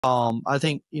I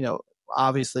think,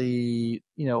 obviously,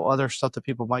 other stuff that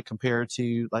people might compare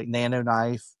to like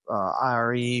NanoKnife,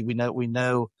 IRE. We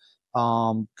know,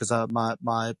 because one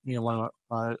of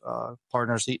my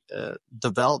partners, he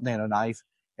developed NanoKnife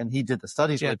and he did the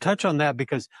studies Yeah, with it. touch on that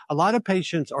because a lot of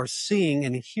patients are seeing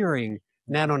and hearing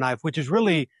NanoKnife, which is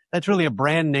really a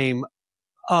brand name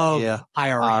of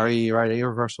IRE. IRE, right?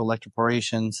 Irreversible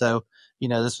Electroporation. So,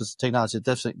 this was technology that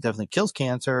definitely kills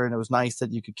cancer. And it was nice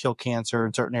that you could kill cancer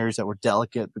in certain areas that were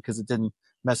delicate because it didn't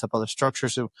mess up other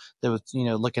structures. So there was,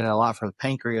 looking at a lot for the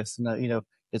pancreas and,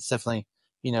 it's definitely,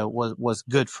 was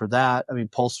good for that. I mean,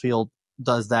 pulse field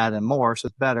does that and more. So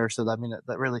it's better. So that, I mean,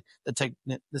 that really,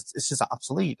 it's just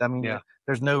obsolete. I mean,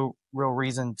 there's no real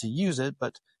reason to use it,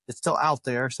 but it's still out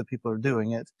there. So people are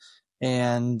doing it.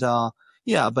 And,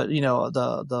 yeah, but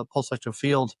the pulse electro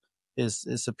field is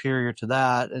superior to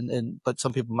that, but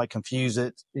some people might confuse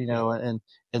it, and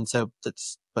so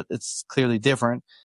but it's clearly different.